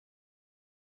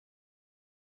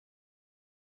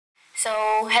So,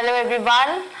 hello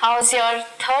everyone. How's your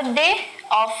third day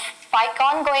of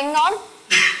PyCon going on?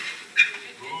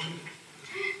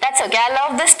 That's okay. I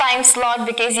love this time slot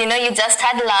because you just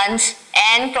had lunch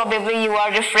and probably you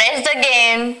are refreshed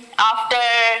again after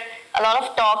a lot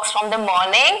of talks from the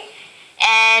morning.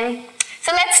 And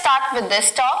so let's start with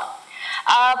this talk.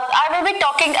 I will be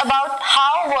talking about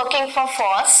how working for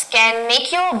FOSS can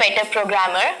make you a better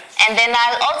programmer, and then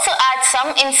I'll also add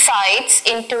some insights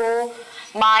into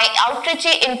my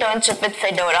outreachy internship with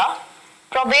Fedora.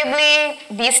 Probably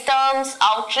these terms,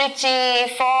 outreachy,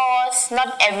 FOSS,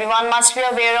 not everyone must be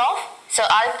aware of. So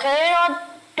I'll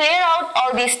clear out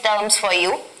all these terms for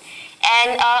you.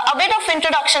 And a bit of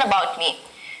introduction about me.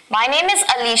 My name is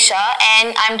Alicia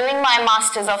and I'm doing my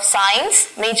Masters of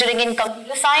Science, majoring in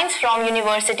Computer Science from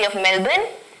University of Melbourne,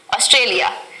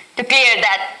 Australia. To clear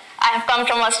that, I have come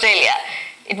from Australia.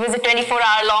 It was a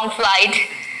 24-hour long flight,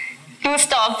 2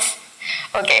 stops.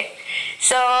 Okay,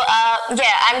 so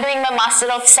I'm doing my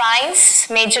Master of Science,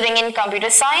 majoring in Computer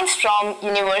Science from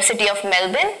University of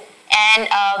Melbourne, and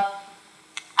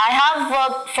I have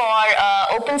worked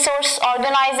for open source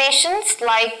organizations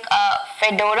like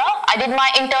Fedora. I did my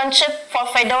internship for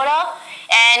Fedora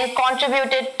and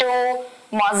contributed to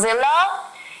Mozilla,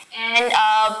 and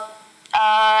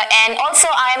also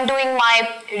I am doing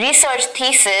my research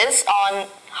thesis on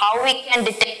how we can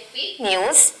detect fake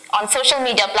news on social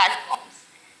media platforms.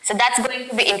 So that's going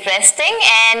to be interesting,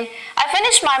 and I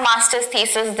finished my master's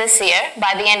thesis this year,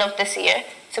 by the end of this year.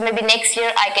 So maybe next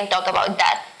year I can talk about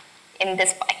that in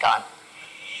this PyCon.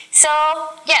 So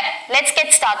let's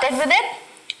get started with it.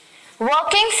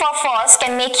 Working for FOSS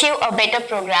can make you a better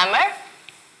programmer.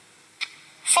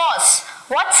 FOSS.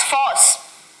 What's FOSS?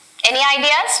 Any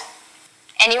ideas?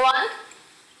 Anyone?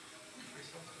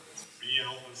 Free and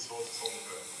open source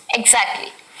software.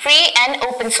 Exactly. Free and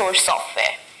open source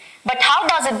software. But how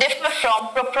does it differ from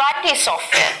proprietary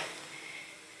software?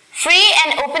 Free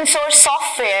and open source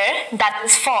software, that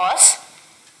is FOSS,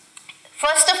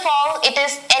 first of all, it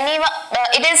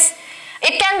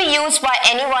can be used by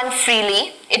anyone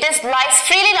freely. It is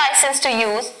freely licensed to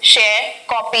use, share,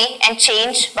 copy, and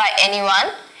change by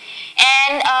anyone.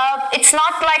 And it's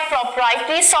not like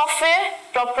proprietary software.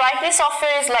 Proprietary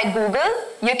software is like Google.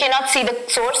 You cannot see the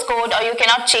source code, or you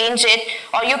cannot change it,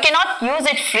 or you cannot use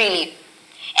it freely.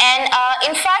 And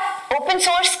in fact, open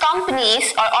source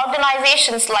companies or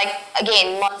organizations like,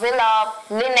 again, Mozilla,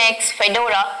 Linux,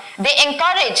 Fedora, they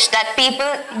encourage that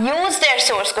people use their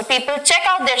source code, people check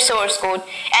out their source code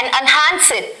and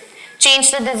enhance it,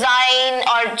 change the design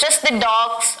or just the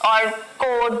docs or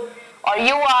code or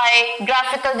UI,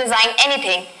 graphical design,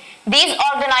 anything. These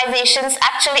organizations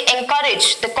actually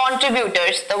encourage the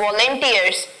contributors, the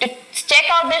volunteers, to check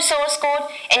out their source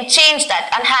code and change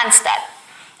that, enhance that.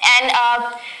 And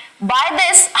by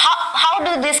this, how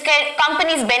do these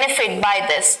companies benefit by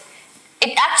this?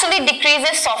 It actually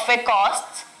decreases software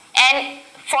costs, and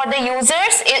for the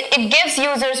users, it gives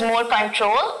users more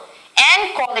control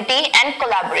and quality and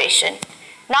collaboration.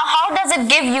 Now, how does it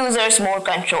give users more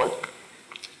control?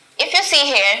 If you see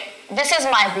here, this is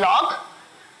my blog,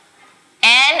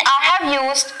 and I have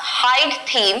used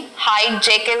Hide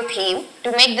Jekyll theme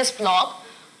to make this blog,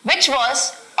 which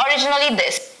was originally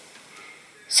this.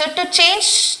 So to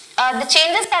change, the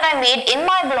changes that I made in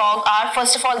my blog are,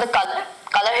 first of all, the color.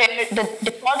 Color here, the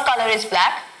default color is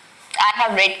black. I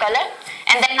have red color.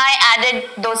 And then I added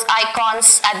those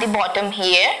icons at the bottom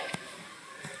here.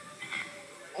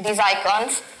 These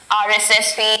icons,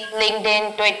 RSS feed,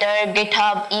 LinkedIn, Twitter,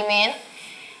 GitHub, email.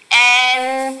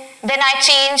 And then I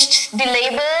changed the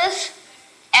labels,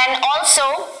 and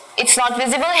also, it's not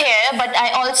visible here, but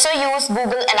I also use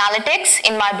Google Analytics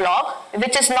in my blog,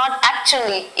 which is not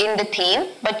actually in the theme,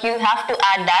 but you have to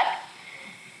add that.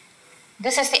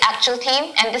 This is the actual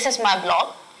theme, and this is my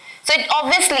blog. So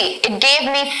it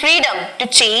gave me freedom to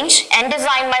change and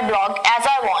design my blog as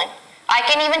I want. I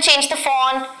can even change the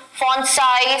font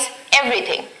size,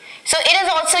 everything. So it is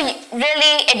also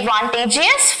really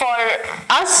advantageous for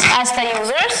us as the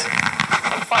users,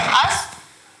 for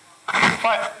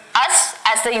us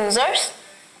as the users,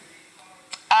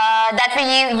 that we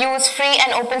use free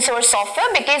and open source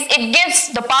software, because it gives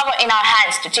the power in our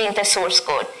hands to change the source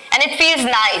code. And it feels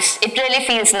nice. It really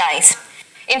feels nice.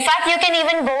 In fact, you can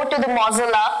even go to the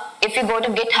Mozilla. If you go to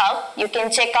GitHub, you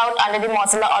can check out under the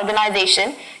Mozilla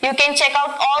organization. You can check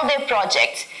out all their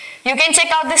projects. You can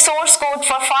check out the source code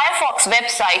for Firefox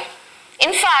website.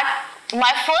 In fact,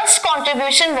 my first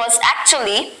contribution was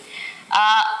actually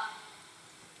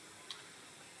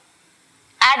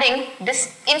adding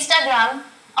this Instagram.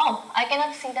 Oh, I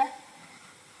cannot see that.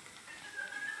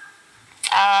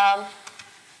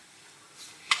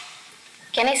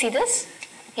 Can I see this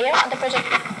here on the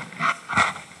projector?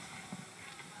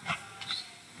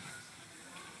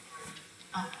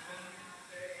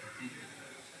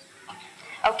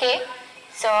 Okay,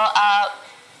 so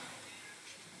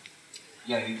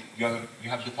yeah, you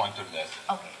have the pointer there.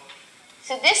 okay.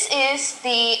 So this is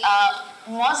the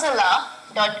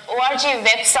Mozilla.org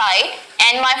website,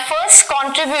 and my first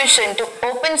contribution to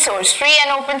open source, free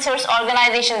and open source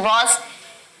organization was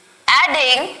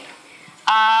adding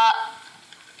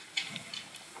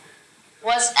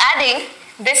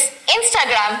this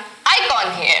Instagram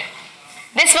icon here.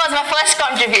 This was my first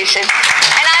contribution,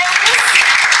 and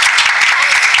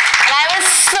I was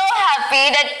so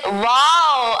happy that,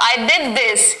 wow, I did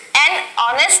this. And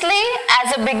honestly,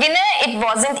 as a beginner, it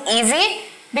wasn't easy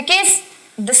because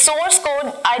the source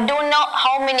code, I don't know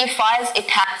how many files it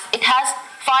has. It has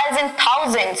files in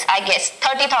thousands, I guess,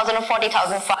 30,000 or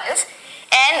 40,000 files.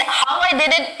 And how I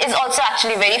did it is also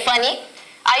actually very funny.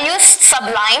 I used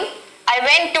Sublime. I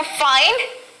went to find,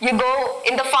 you go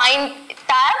in the find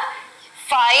tab,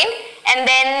 find, and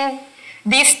then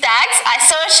these tags, I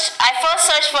first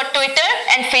searched for Twitter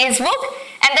and Facebook,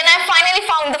 and then I finally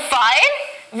found the file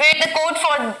where the code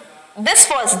for this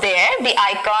was there, the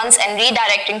icons and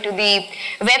redirecting to the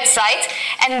websites,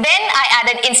 and then I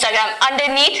added Instagram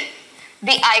underneath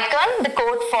the icon, the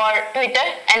code for Twitter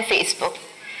and Facebook.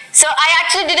 So I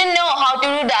actually didn't know how to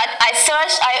do that. I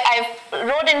searched, I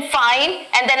wrote in find,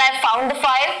 and then I found the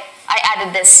file, I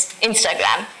added this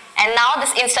Instagram. And now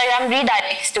this Instagram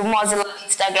redirects to Mozilla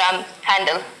Instagram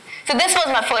handle. So this was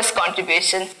my first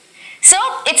contribution. So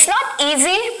it's not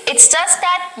easy, it's just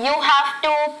that you have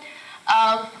to,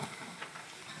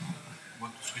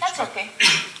 that's okay.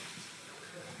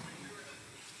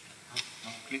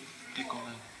 No, click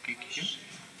on click here.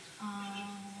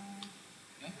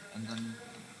 Yeah, and then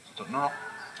no.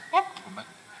 Yep. Go back.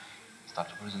 Start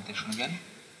the presentation again.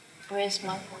 Where's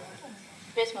my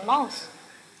mouse?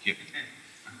 Here.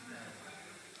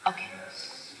 Okay.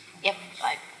 Yep.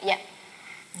 Right. Yeah.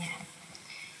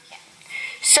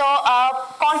 So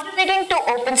contributing to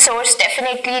open source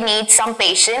definitely needs some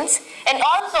patience. And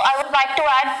also I would like to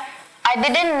add, I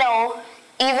didn't know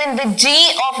even the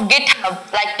G of GitHub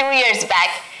like 2 years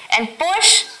back. And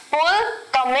push, pull,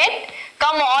 commit,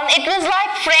 come on, it was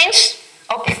like French.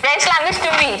 Okay, French language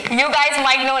to me. You guys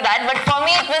might know that, but for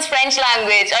me it was French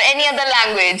language or any other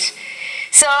language.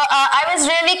 So I was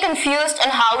really confused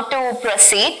on how to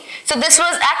proceed. So this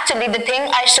was actually the thing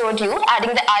I showed you,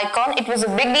 adding the icon. It was a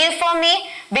big deal for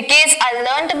me because I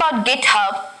learned about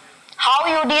GitHub, how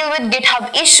you deal with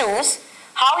GitHub issues,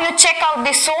 how you check out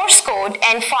the source code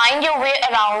and find your way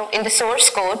around in the source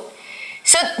code.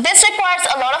 So this requires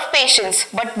a lot of patience,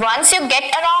 but once you get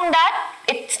around that,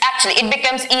 it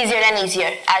becomes easier and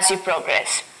easier as you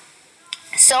progress.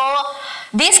 So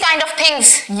these kind of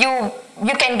things you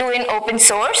can do in open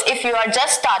source if you are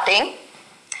just starting.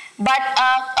 But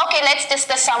okay, let's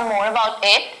discuss some more about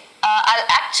it.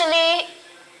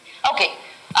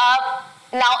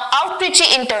 Now Outreachy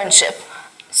internship.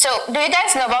 So do you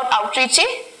guys know about Outreachy?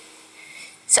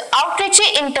 So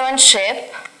Outreachy internship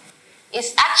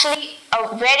is actually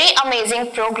a very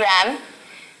amazing program,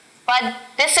 but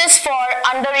this is for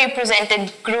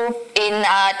underrepresented group in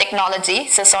technology.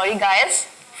 So sorry guys,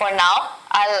 for now,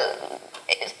 I'll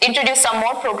introduce some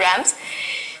more programs.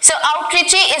 So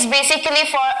Outreachy is basically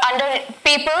for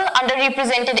people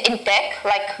underrepresented in tech,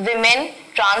 like women,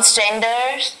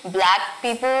 transgenders, black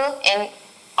people, and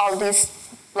all these,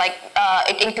 like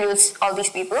it includes all these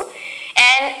people.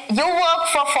 And you work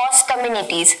for FOSS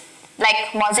communities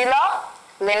like Mozilla,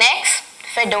 Linux,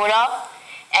 Fedora,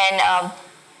 and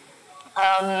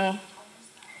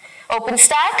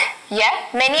OpenStack, yeah,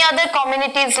 many other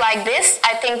communities like this.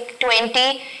 I think 20,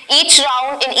 in each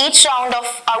round of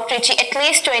Outreachy, at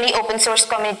least 20 open source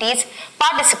communities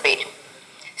participate.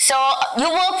 So you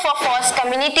work for FOSS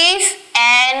communities,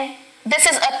 and this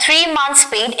is a 3 months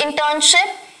paid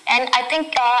internship, and I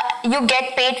think you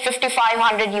get paid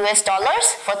 $5,500 US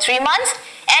for 3 months,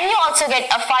 and you also get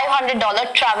a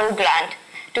 $500 travel grant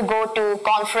to go to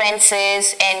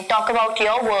conferences and talk about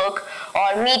your work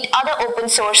or meet other open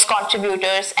source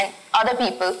contributors and other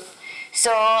people.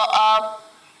 So,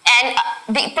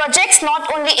 the projects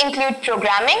not only include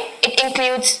programming, it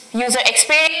includes user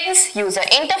experience, user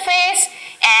interface,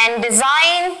 and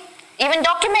design, even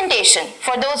documentation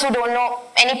for those who don't know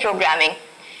any programming.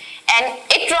 And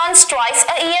it runs twice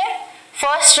a year.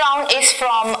 First round is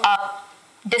from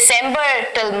December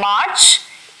till March,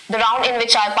 the round in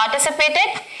which I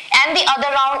participated, and the other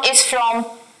round is from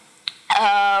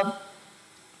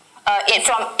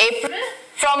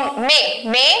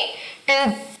May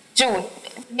till June,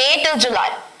 May till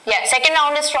July. Yeah, second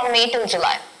round is from May till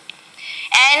July.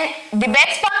 And the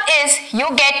best part is you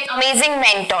get amazing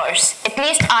mentors. At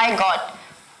least I got.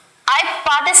 I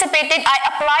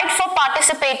applied for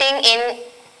participating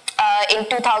in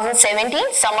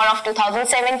 2017, summer of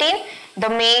 2017, the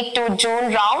May to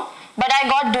June round, but I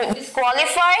got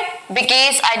disqualified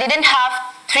because I didn't have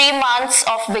 3 months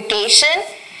of vacation,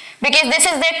 because this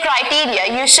is their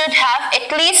criteria. You should have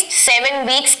at least 7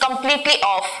 weeks completely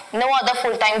off, no other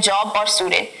full-time job or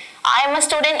student. I am a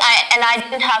student and I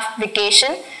didn't have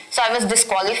vacation, so I was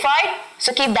disqualified,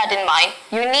 so keep that in mind.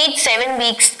 You need 7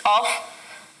 weeks off,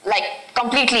 like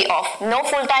completely off, no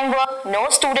full-time work, no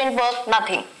student work,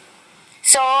 nothing.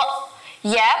 So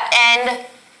yeah, and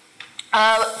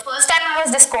first time I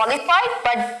was disqualified,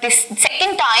 but this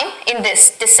second time in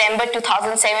this December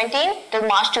 2017 till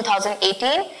March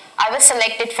 2018, I was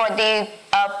selected for the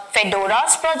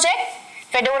Fedora's project.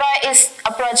 Fedora is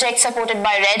a project supported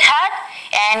by Red Hat,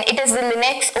 and it is the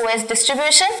Linux OS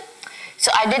distribution.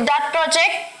 So I did that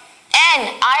project.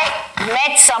 And I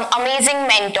met some amazing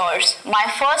mentors. My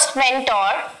first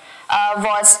mentor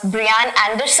was Brian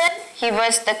Anderson. He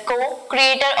was the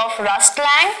co-creator of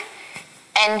Rustlang,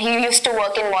 and he used to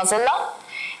work in Mozilla.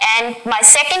 And my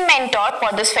second mentor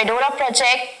for this Fedora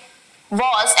project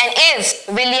was and is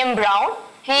William Brown.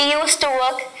 He used to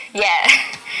work, yeah.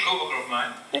 Co-worker of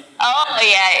mine. Oh,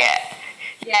 yeah.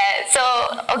 Yeah, so,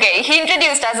 okay, he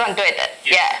introduced us on Twitter,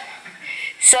 yeah.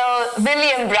 So,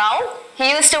 William Brown,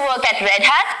 he used to work at Red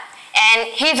Hat, and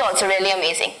he's also really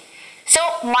amazing. So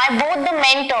both the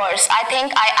mentors, I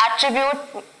think I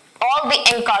attribute all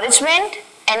the encouragement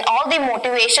and all the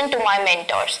motivation to my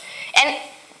mentors. And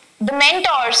the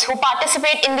mentors who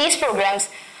participate in these programs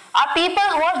are people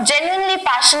who are genuinely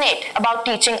passionate about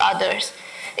teaching others.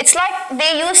 It's like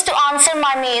they used to answer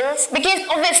my mails, because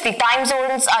obviously time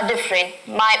zones are different.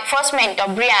 My first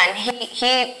mentor, Brian,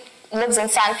 he lives in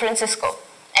San Francisco,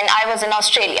 and I was in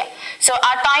Australia. So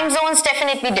our time zones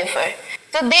definitely differ.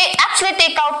 So they actually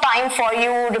take out time for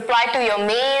you, reply to your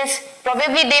mails.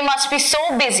 Probably they must be so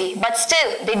busy, but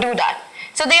still they do that.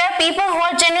 So they are people who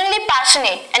are genuinely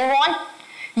passionate and want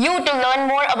you to learn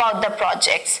more about the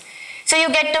projects. So you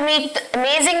get to meet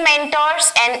amazing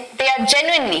mentors, and they are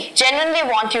genuinely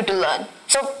want you to learn.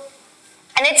 So,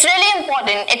 and it's really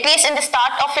important, at least in the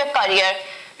start of your career,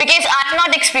 because I'm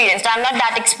not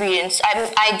that experienced.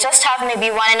 I just have maybe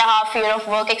 1.5 years of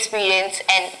work experience,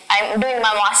 and I'm doing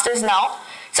my master's now.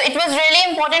 So it was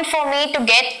really important for me to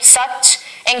get such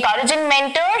encouraging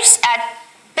mentors at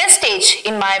this stage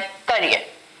in my career.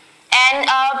 And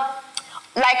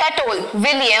like I told,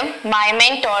 William, my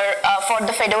mentor for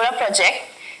the Fedora project,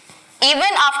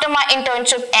 even after my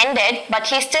internship ended, but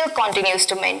he still continues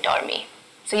to mentor me.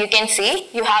 So you can see,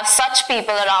 you have such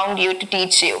people around you to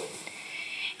teach you.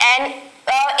 And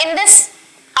in this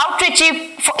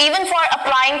Outreachy, even for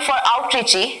applying for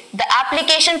Outreachy, the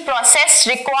application process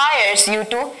requires you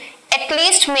to at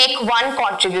least make one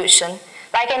contribution.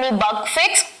 Like any bug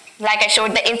fix, like I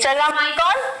showed the Instagram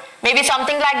icon, maybe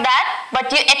something like that,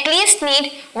 but you at least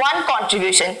need one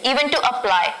contribution even to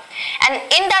apply. And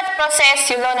in that process,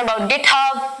 you learn about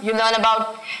GitHub, you learn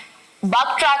about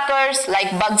bug trackers like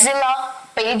Bugzilla,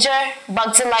 Pager.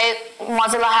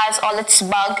 Mozilla has all its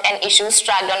bug and issues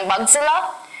tracked on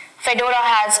Bugzilla. Fedora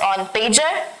has on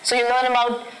Pager. So you learn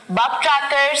about bug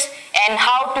trackers and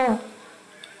how to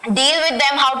deal with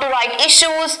them, how to write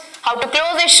issues, how to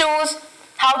close issues,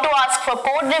 how to ask for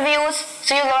code reviews.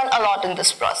 So you learn a lot in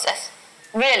this process.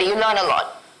 Really, you learn a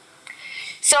lot.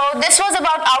 So this was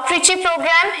about Outreachy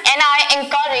program, and I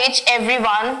encourage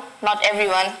everyone, not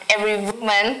everyone, every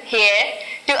woman here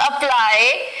to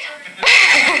apply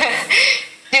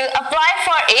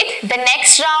for it. The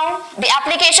next round, the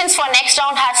applications for next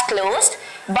round has closed,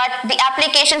 but the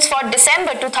applications for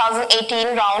December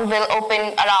 2018 round will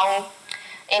open around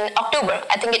in October.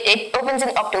 I think it opens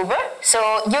in October.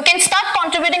 So you can start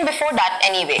contributing before that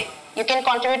anyway. You can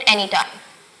contribute anytime.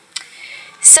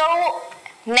 So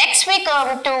next we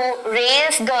come to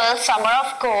Rails Girls Summer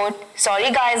of Code.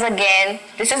 Sorry guys again.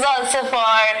 This is also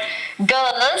for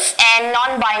girls and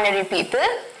non-binary people.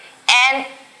 And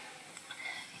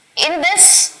in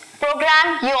this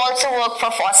program, you also work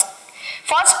for FOSS.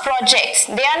 FOSS projects,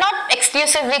 they are not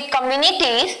exclusively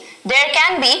communities. There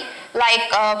can be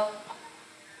like,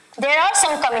 there are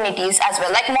some communities as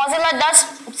well. Like Mozilla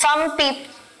does, some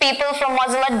people from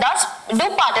Mozilla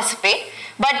do participate,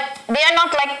 but they are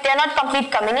not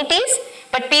complete communities.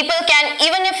 But people can,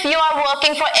 even if you are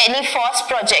working for any FOSS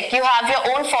project, you have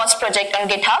your own FOSS project on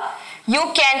GitHub,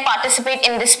 you can participate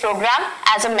in this program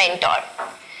as a mentor.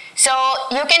 So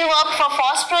you can work for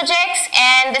FOSS projects,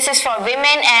 and this is for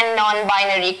women and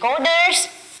non-binary coders.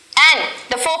 And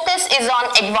the focus is on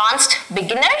advanced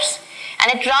beginners,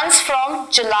 and it runs from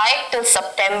July till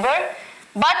September,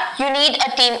 but you need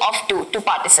a team of 2 to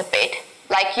participate.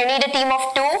 Like you need a team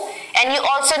of 2, and you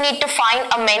also need to find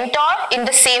a mentor in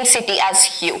the same city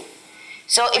as you.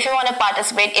 So if you want to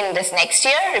participate in this next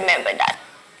year, remember that.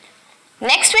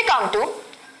 Next we come to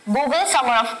Google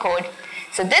Summer of Code.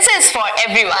 So this is for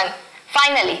everyone,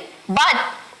 finally, but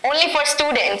only for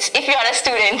students if you are a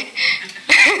student.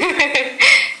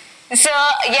 So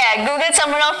yeah, Google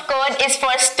Summer of Code is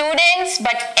for students,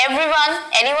 but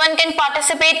anyone can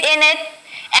participate in it.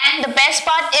 And the best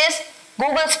part is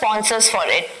Google sponsors for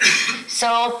it.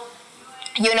 So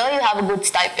you have a good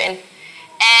stipend.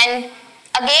 And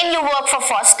again, you work for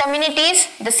FOSS communities,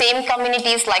 the same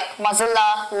communities like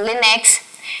Mozilla, Linux,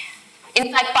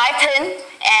 in fact Python,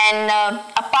 and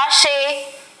Apache,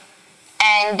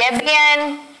 and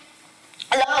Debian,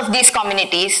 a lot of these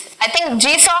communities. I think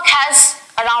GSOC has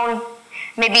around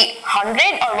maybe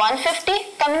 100 or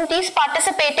 150 communities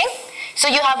participating. So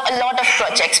you have a lot of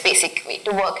projects basically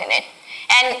to work in it.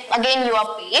 And again, you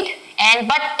are paid,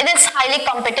 but it is highly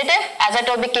competitive, as I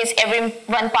told, because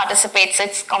everyone participates,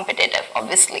 it's competitive,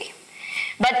 obviously.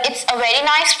 But it's a very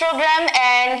nice program,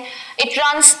 and it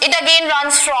again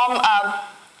runs from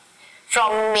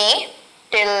May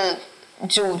till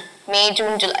June, May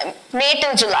till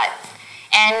July.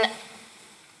 And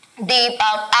the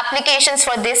applications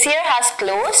for this year has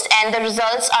closed, and the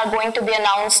results are going to be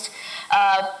announced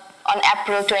on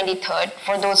April 23rd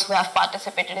for those who have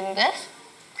participated in this.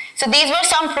 So these were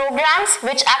some programs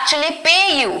which actually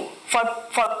pay you for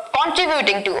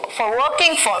contributing to, for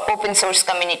working for open source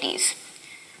communities.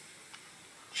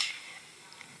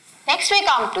 Next we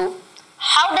come to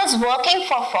how does working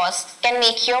for FOSS can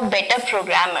make you a better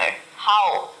programmer.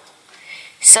 How?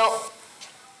 So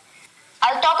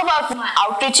I'll talk about my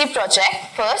outreachy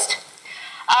project first.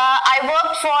 I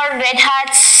worked for Red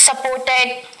Hat's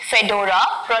supported Fedora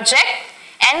project,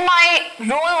 and my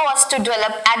role was to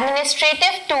develop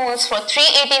administrative tools for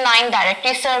 389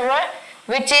 directory server,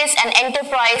 which is an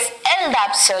enterprise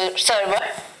LDAP server.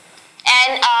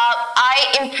 And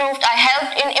I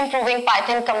helped in improving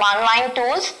Python command line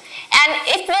tools. And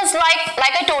it was like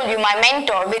I told you, my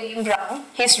mentor, William Brown,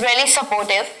 he's really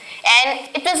supportive. And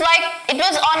it was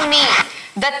on me,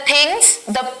 the things,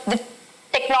 the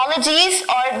technologies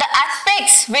or the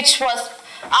aspects which was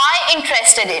I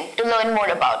interested in to learn more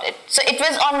about it. So it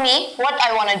was on me what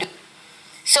I want to do.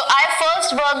 So I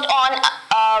first worked on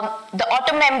the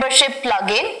auto membership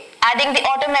plugin, adding the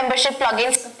auto membership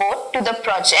plugin support to the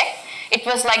project. It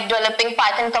was like developing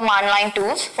Python command line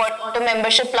tools for auto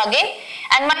membership plugin.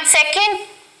 And my second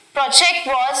project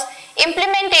was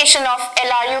implementation of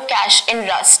LRU cache in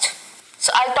Rust.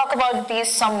 So I'll talk about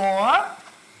these some more.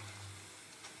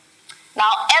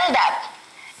 Now LDAP.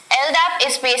 LDAP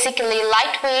is basically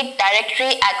lightweight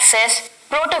directory access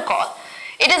protocol.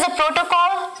 It is a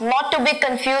protocol not to be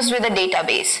confused with a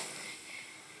database.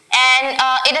 And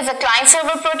it is a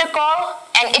client-server protocol,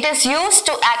 and it is used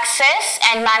to access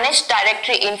and manage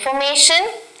directory information.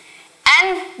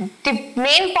 And the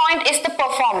main point is the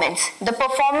performance. The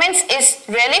performance is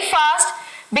really fast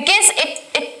because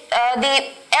the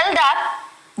LDAP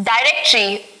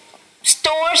directory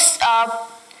stores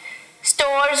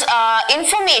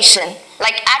information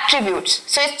like attributes.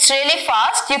 So it's really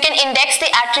fast. You can index the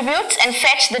attributes and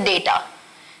fetch the data.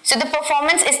 So the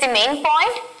performance is the main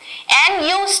point. And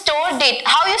you store data.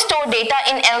 How you store data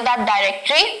in LDAP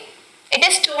directory? It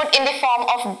is stored in the form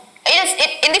of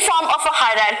a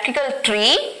hierarchical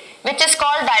tree, which is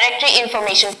called directory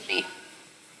information tree,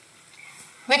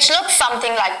 which looks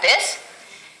something like this.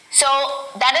 So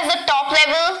that is the top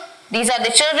level. These are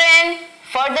the children,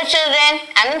 further children,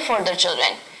 and then further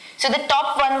children. So the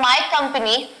top one, my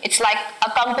company, it's like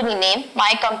a company name,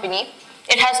 my company.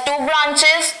 It has 2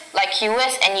 branches like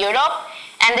US and Europe.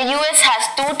 And the US has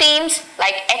 2 teams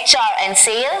like HR and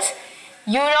sales.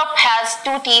 Europe has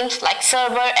 2 teams like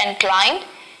server and client.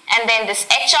 And then this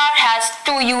HR has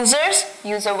 2 users,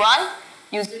 user 1,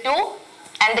 user 2.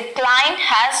 And the client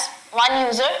has 1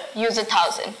 user, user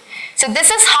 1000. So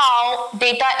this is how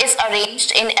data is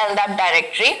arranged in LDAP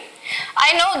directory.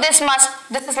 I know this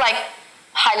is like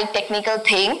highly technical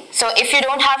thing. So if you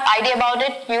don't have idea about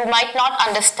it, you might not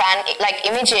understand it like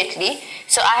immediately.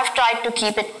 So I have tried to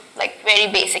keep it like very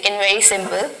basic and very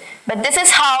simple. But this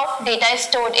is how data is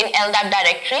stored in LDAP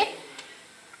directory.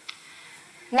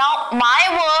 Now my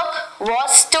work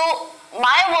was to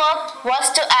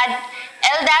add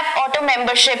LDAP auto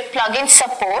membership plugin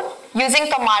support using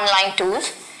command line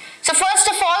tools. So first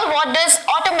of all, what does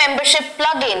auto membership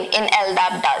plugin in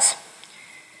LDAP does?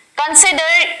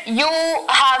 Consider you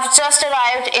have just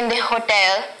arrived in the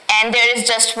hotel and there is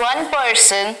just one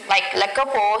person like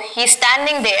couple, he's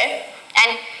standing there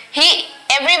and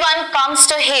everyone comes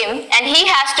to him and he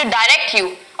has to direct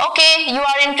you. Okay, you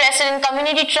are interested in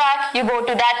community track, you go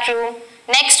to that room.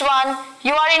 Next one,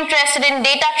 you are interested in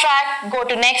data track, go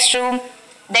to next room.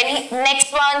 Then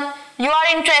next one, you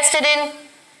are interested in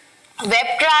web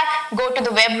track, go to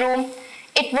the web room.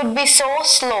 It would be so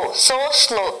slow, so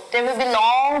slow. There will be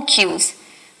long queues.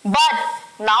 But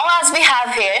now as we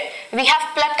have here, we have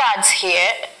placards here,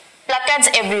 placards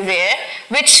everywhere,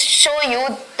 which show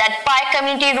you that Pi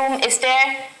community room is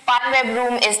there, Pi web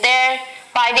room is there,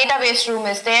 Pi database room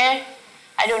is there.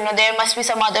 I don't know, there must be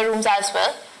some other rooms as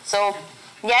well. So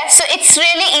yes, so it's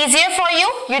really easier for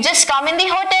you. You just come in the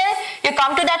hotel, you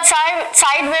come to that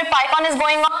side where PyCon is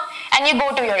going on, and you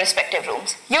go to your respective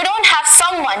rooms. You don't have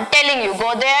someone telling you,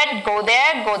 go there, go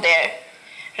there, go there,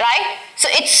 right? So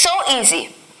it's so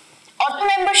easy. Auto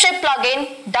membership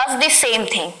plugin does the same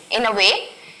thing in a way.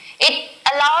 It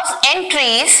allows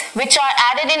entries which are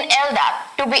added in LDAP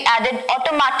to be added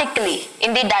automatically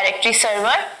in the directory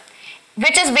server,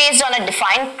 which is based on a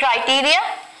defined criteria,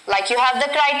 like you have the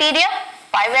criteria,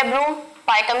 Pi web room,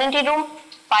 Pi community room,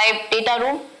 Pi data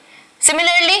room.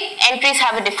 Similarly, entries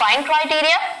have a defined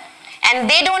criteria and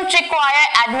they don't require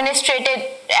administrator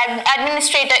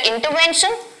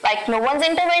intervention, like no one's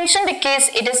intervention, because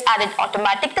it is added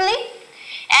automatically,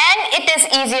 and it is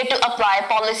easier to apply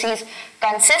policies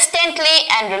consistently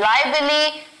and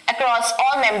reliably across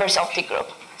all members of the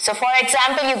group. So for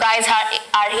example, you guys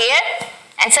are here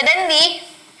and suddenly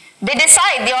the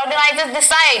organizers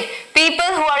decide people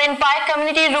who are in Pi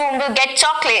community room will get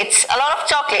chocolates, a lot of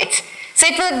chocolates. So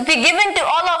it will be given to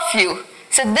all of you.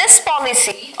 So this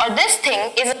policy or this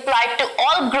thing is applied to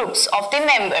all groups of the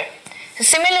member. So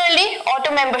similarly,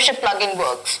 auto membership plugin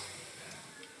works.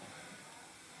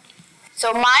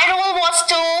 So my role was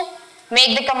to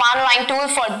make the command line tool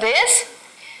for this,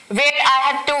 where I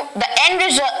had to, the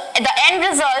end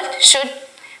result should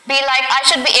be like I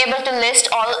should be able to list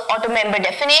all auto member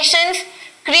definitions,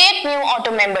 create new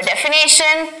auto member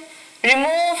definition,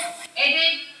 remove,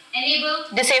 edit, enable,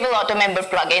 disable auto member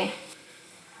plugin.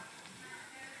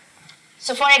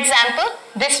 So for example,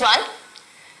 this one,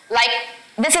 like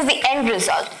this is the end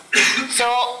result.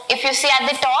 So if you see at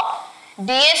the top,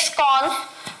 dsconf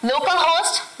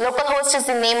localhost is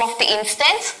the name of the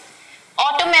instance,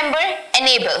 auto member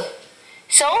enable.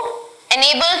 So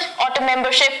enabled auto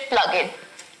membership plugin.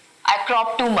 I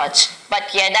cropped too much, but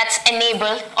yeah, that's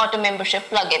enabled auto membership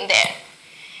plugin there.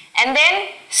 And then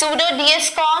sudo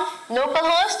dsconf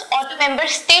localhost auto member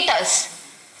status.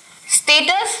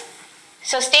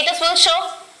 So status will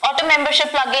show auto membership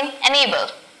plugin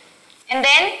enabled. And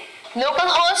then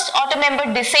localhost auto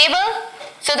member disable,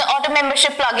 so the auto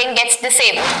membership plugin gets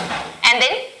disabled. And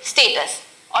then status,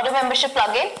 auto membership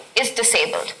plugin is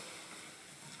disabled.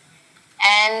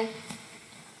 And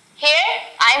here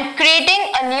I am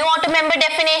creating a new auto member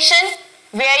definition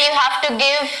where you have to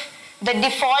give the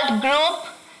default group,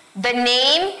 the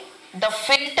name, the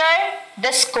filter,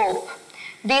 the scope.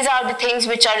 These are the things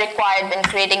which are required when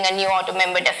creating a new auto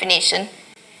member definition.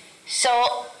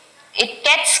 So it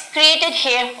gets created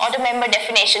here, auto member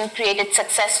definition created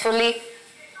successfully.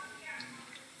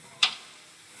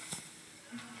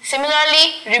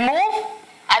 Similarly, remove,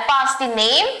 I pass the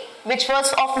name which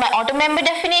was of my auto member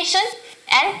definition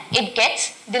and it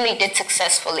gets deleted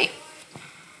successfully.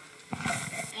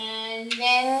 And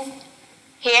then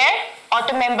here,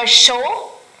 auto member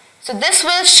show. So this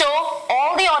will show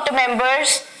all the auto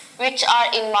members which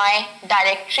are in my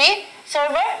directory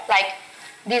server, like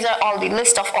these are all the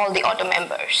list of all the auto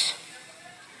members.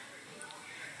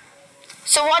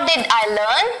 So what did I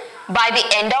learn by the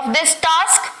end of this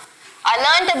task? I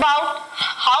learned about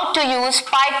how to use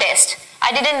PyTest.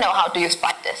 I didn't know how to use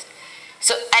PyTest.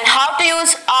 So, and how to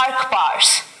use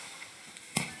arcparse.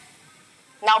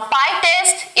 Now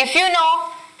PyTest, if you know,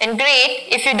 then great.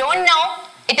 If you don't know,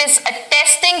 it is a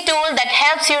testing tool that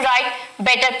helps you write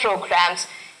better programs.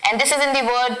 And this is in the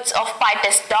words of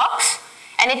PyTest docs.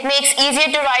 And it makes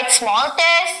easier to write small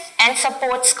tests and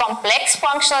supports complex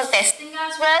functional testing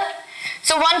as well.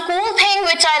 So one cool thing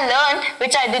which I learned,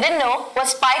 which I didn't know,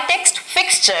 was PyTest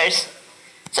fixtures.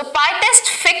 So PyTest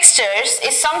fixtures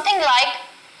is something like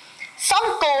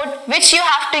some code which you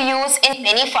have to use in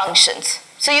many functions.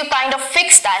 So you kind of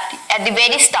fix that at the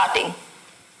very starting.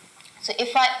 So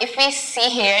if we see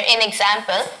here in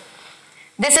example,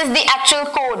 this is the actual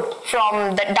code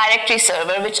from the directory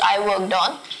server which I worked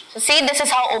on. So see, this is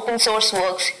how open source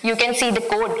works. You can see the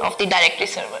code of the directory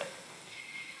server.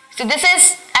 So this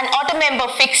is an auto member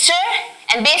fixture,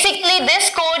 and basically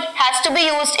this code has to be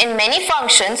used in many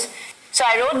functions. So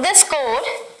I wrote this code.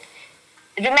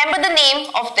 Remember the name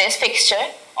of this fixture,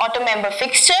 AutoMember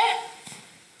fixture.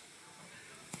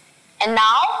 And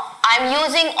now I'm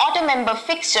using AutoMember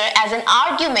fixture as an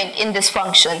argument in this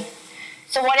function.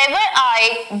 So whatever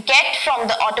I get from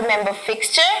the AutoMember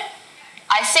fixture,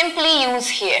 I simply use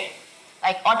here.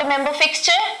 Like AutoMember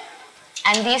fixture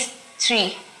and these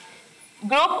three.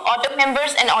 Group,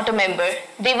 AutoMembers and AutoMember.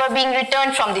 They were being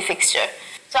returned from the fixture.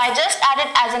 So I just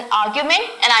added as an argument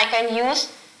and I can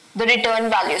use the return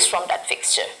values from that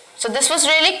fixture. So this was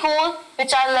really cool,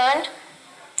 which I learned.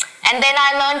 And then I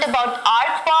learned about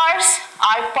argparse.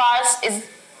 Argparse is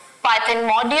Python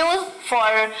module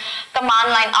for command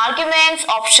line arguments,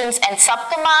 options and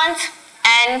subcommands.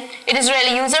 And it is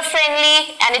really user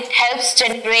friendly and it helps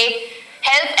generate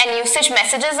help and usage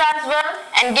messages as well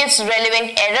and gives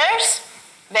relevant errors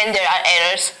when there are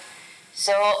errors.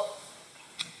 So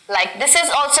like this is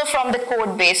also from the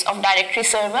code base of directory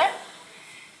server.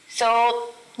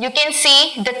 So you can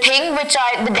see the thing which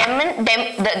are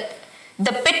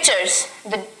the pictures,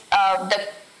 the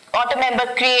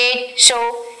AutoMember create,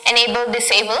 show, enable,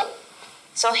 disable.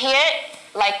 So here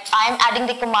like I'm adding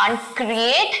the command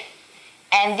create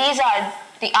and these are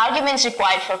the arguments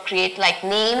required for create like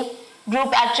name,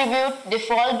 group attribute,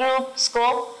 default group,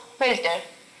 scope, filter.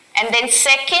 And then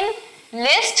second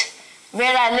list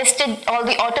where I listed all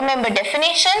the AutoMember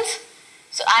definitions.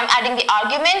 So I'm adding the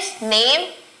arguments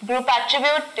name, group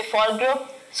attribute, default group,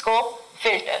 scope,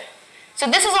 filter. So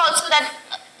this is also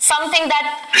something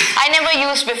that I never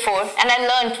used before and I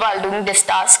learned while doing this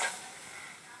task.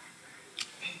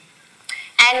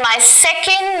 And my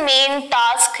second main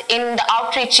task in the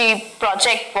Outreachy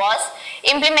project was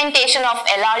implementation of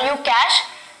LRU cache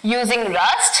using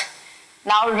Rust.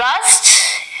 Now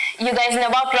Rust, you guys know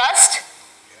about Rust?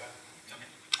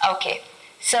 Okay.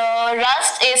 So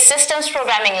Rust is systems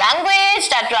programming language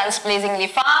that runs blazingly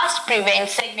fast,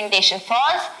 prevents segmentation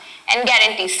falls, and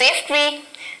guarantees safety.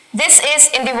 This is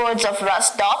in the words of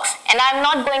Rust docs, and I'm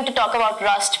not going to talk about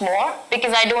Rust more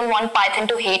because I don't want Python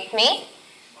to hate me.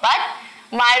 But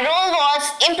my role was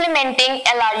implementing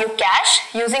LRU cache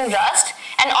using Rust,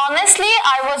 and honestly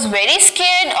I was very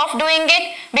scared of doing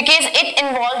it because it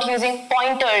involved using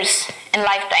pointers and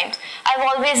lifetimes. I've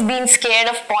always been scared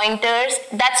of pointers.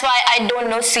 That's why I don't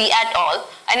know C at all.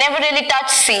 I never really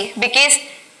touched C because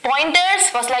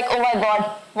pointers was like, oh my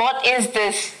god, what is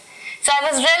this? So I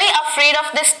was really afraid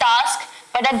of this task,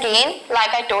 but again,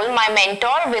 like I told my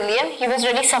mentor, William, he was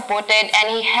really supported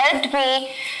and he helped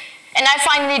me and I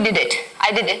finally did it.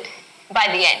 I did it by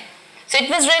the end. So it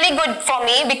was really good for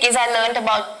me because I learned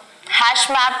about hash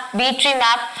map, B-tree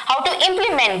map, how to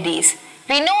implement these.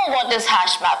 We know what is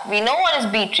hash map, we know what is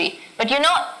B-tree, but you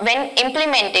know, when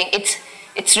implementing, it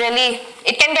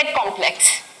can get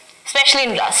complex, especially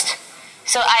in Rust.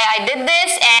 So I did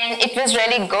this and it was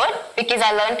really good because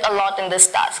I learned a lot in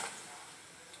this task.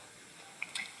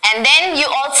 And then you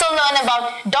also learn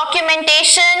about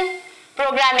documentation,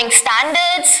 programming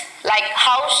standards, like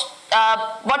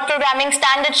what programming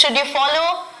standards should you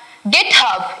follow.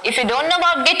 GitHub, if you don't know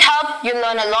about GitHub, you'll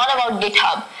learn a lot about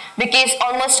GitHub because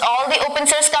almost all the open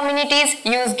source communities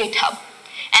use GitHub.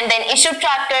 And then issue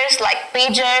trackers like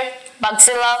Pager,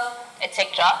 Bugzilla,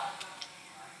 etc.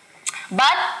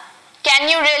 But can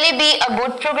you really be a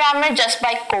good programmer just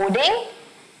by coding?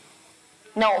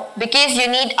 No, because you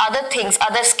need other things,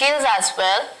 other skills as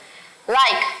well,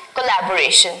 like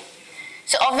collaboration.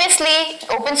 So obviously,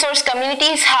 open source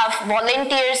communities have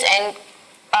volunteers and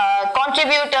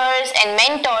contributors and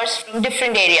mentors from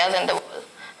different areas in the world.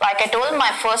 Like I told,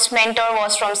 my first mentor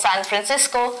was from San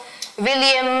Francisco.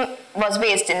 William is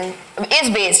based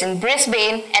in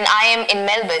Brisbane, and I am in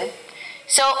Melbourne.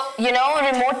 So, you know,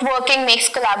 remote working makes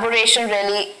collaboration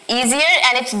really easier,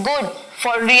 and it's good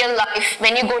for real life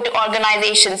when you go to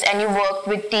organizations and you work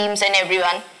with teams and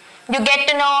everyone. You get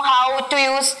to know how to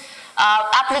use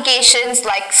applications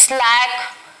like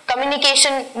Slack,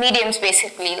 communication mediums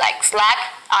basically like Slack,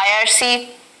 IRC,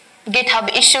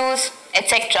 GitHub issues,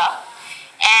 etc.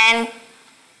 And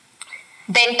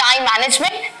then time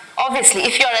management. Obviously,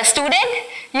 if you're a student,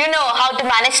 you know how to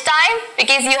manage time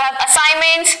because you have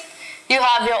assignments, you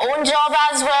have your own job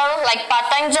as well, like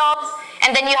part-time jobs,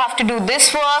 and then you have to do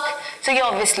this work, so you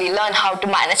obviously learn how to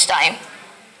manage time.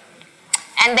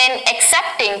 And then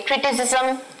accepting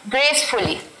criticism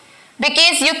gracefully.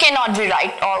 Because you cannot be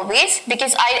right always,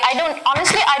 because I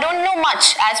don't know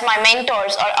much as my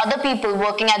mentors or other people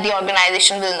working at the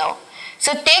organization will know.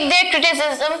 So take their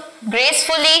criticism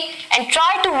gracefully and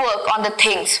try to work on the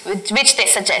things which they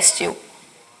suggest you.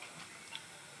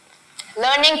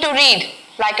 Learning to read,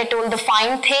 like I told, the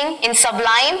fine thing in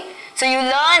Sublime. So you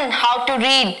learn how to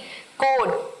read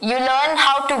code, you learn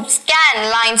how to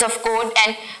scan lines of code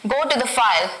and go to the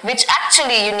file which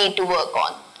actually you need to work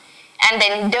on. And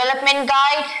then development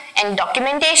guide and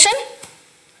documentation.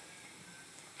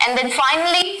 And then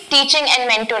finally, teaching and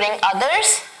mentoring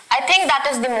others. I think that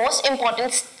is the most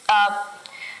important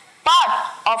part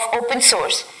of open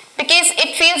source, because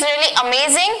it feels really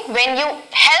amazing when you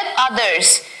help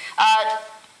others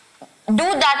do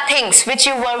that things which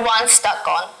you were once stuck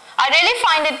on. I really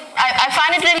find it, I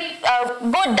find it really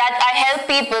good that I help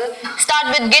people start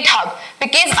with GitHub,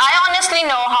 because I honestly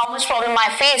know how much problem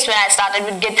I faced when I started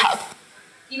with GitHub.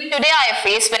 Even today I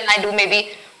face when I do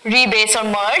maybe rebase or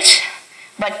merge,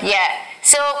 but yeah.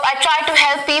 So I try to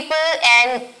help people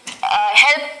and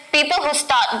help people who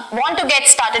want to get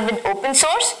started with open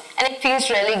source, and it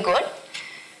feels really good.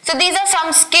 So these are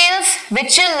some skills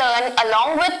which you learn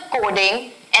along with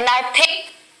coding, and I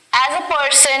think as a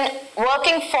person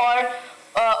working for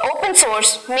open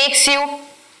source makes you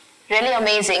really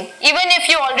amazing. Even if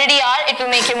you already are, it will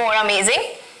make you more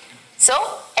amazing. So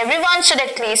everyone should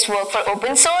at least work for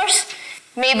open source.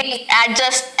 Maybe add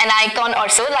just an icon or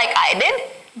so like I did.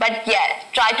 But yeah,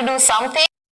 try to do something.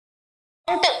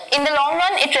 In the long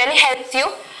run, it really helps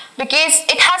you, because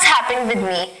it has happened with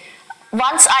me.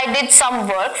 Once I did some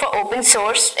work for open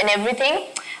source and everything,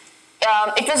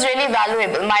 it was really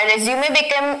valuable. My resume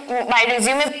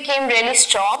became really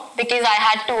strong, because I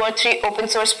had 2 or 3 open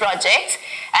source projects,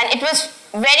 and it was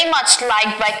very much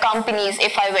liked by companies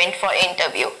if I went for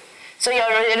interview. So your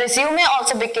resume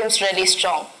also becomes really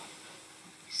strong.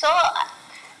 So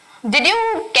did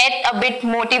you get a bit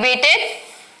motivated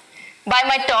by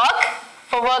my talk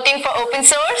for working for open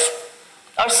source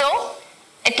or so?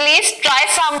 At least try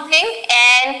something,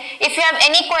 and if you have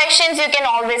any questions, you can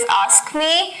always ask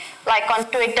me, like on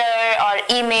Twitter or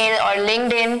email or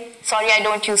LinkedIn. Sorry, I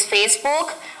don't use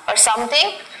Facebook or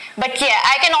something. But yeah,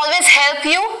 I can always help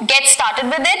you get started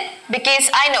with it, because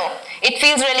I know it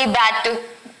feels really bad to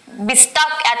be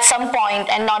stuck at some point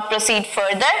and not proceed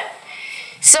further.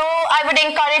 So I would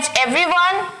encourage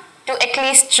everyone to at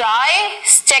least try,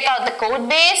 check out the code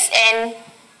base, and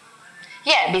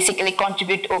yeah, basically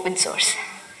contribute to open source.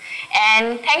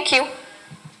 And thank you.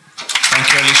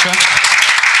 Thank you, Alicia.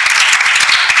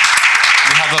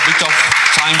 We have a bit of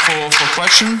time for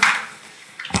question.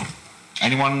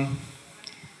 Anyone?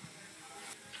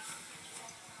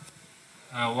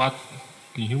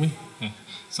 Can you hear me? Yeah.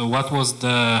 So what was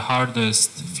the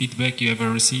hardest feedback you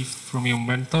ever received from your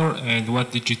mentor, and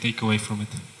what did you take away from it?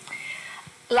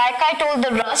 Like I told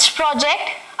the Rust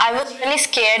project, I was really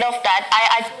scared of that.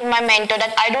 I told my mentor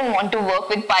that I don't want to work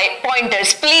with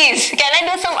pointers. Please, can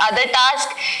I do some other task?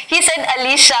 He said,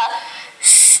 Alicia,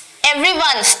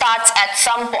 everyone starts at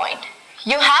some point.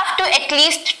 You have to at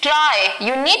least try.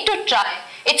 You need to try.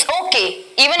 It's okay.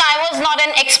 Even I was not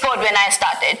an expert when I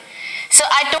started. So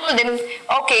I told him,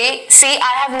 okay, see,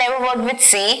 I have never worked with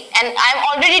C, and I'm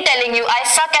already telling you I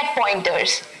suck at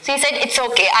pointers. So he said, it's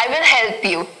okay, I will help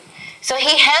you. So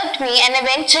he helped me, and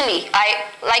eventually,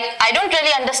 I don't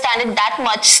really understand it that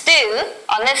much still,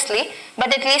 honestly,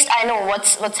 but at least I know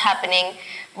what's happening,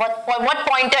 what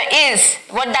pointer is,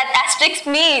 what that asterisk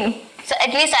mean. So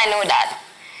at least I know that.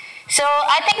 So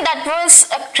I think that was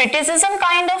a criticism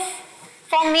kind of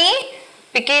for me,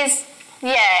 because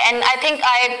yeah, and I think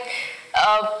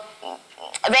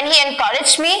when he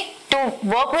encouraged me to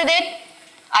work with it,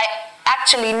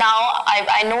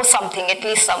 I know something, at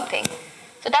least something.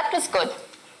 So that was good.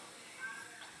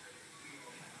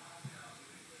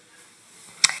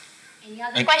 Any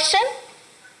other question?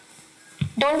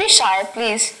 Don't be shy,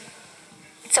 please.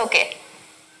 It's okay.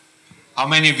 How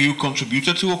many of you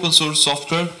contributed to open source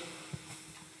software?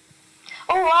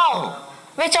 Oh wow!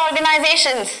 Which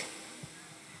organizations?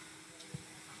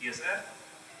 Yes, sir.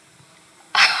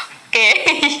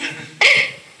 Okay.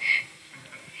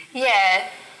 Yeah.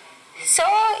 So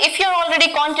if you're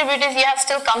already contributors, you have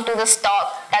still come to this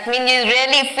talk. That means you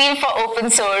really feel for open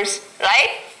source,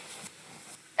 right?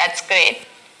 That's great.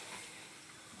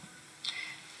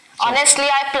 Honestly,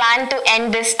 I plan to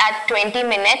end this at 20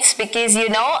 minutes because, you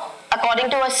know, according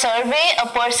to a survey, a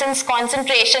person's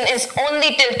concentration is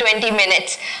only till 20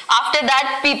 minutes. After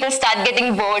that, people start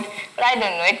getting bored. But I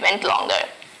don't know, it went longer.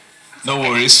 No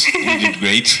worries, you did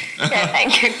great. Yeah,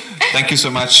 thank you. Thank you so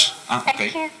much.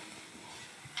 Thank you.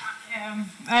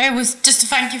 I was just to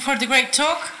thank you for the great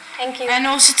talk. Thank you. And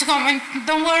also to comment,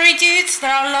 don't worry dudes,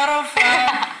 there are a lot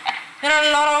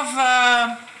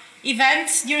of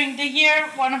events during the year.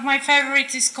 One of my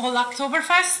favorites is called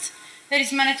Oktoberfest, that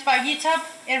is managed by GitHub.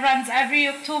 It runs every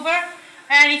October.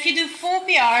 And if you do 4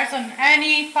 PRs on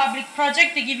any public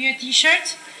project, they give you a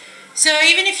t-shirt. So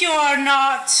even if you are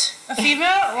not a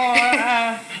female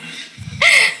or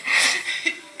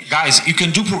Guys, you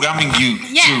can do programming too.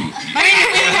 I mean,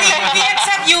 we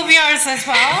accept UBRs as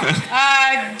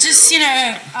well. Just,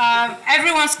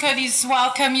 everyone's code is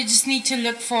welcome. You just need to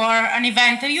look for an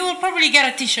event and you will probably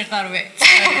get a t-shirt out of it. So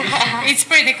it's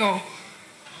pretty cool.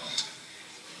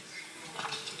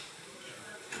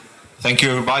 Thank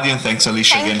you, everybody, and thanks,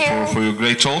 Alicia, Thank again you. for your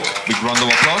great talk. Big round of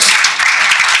applause.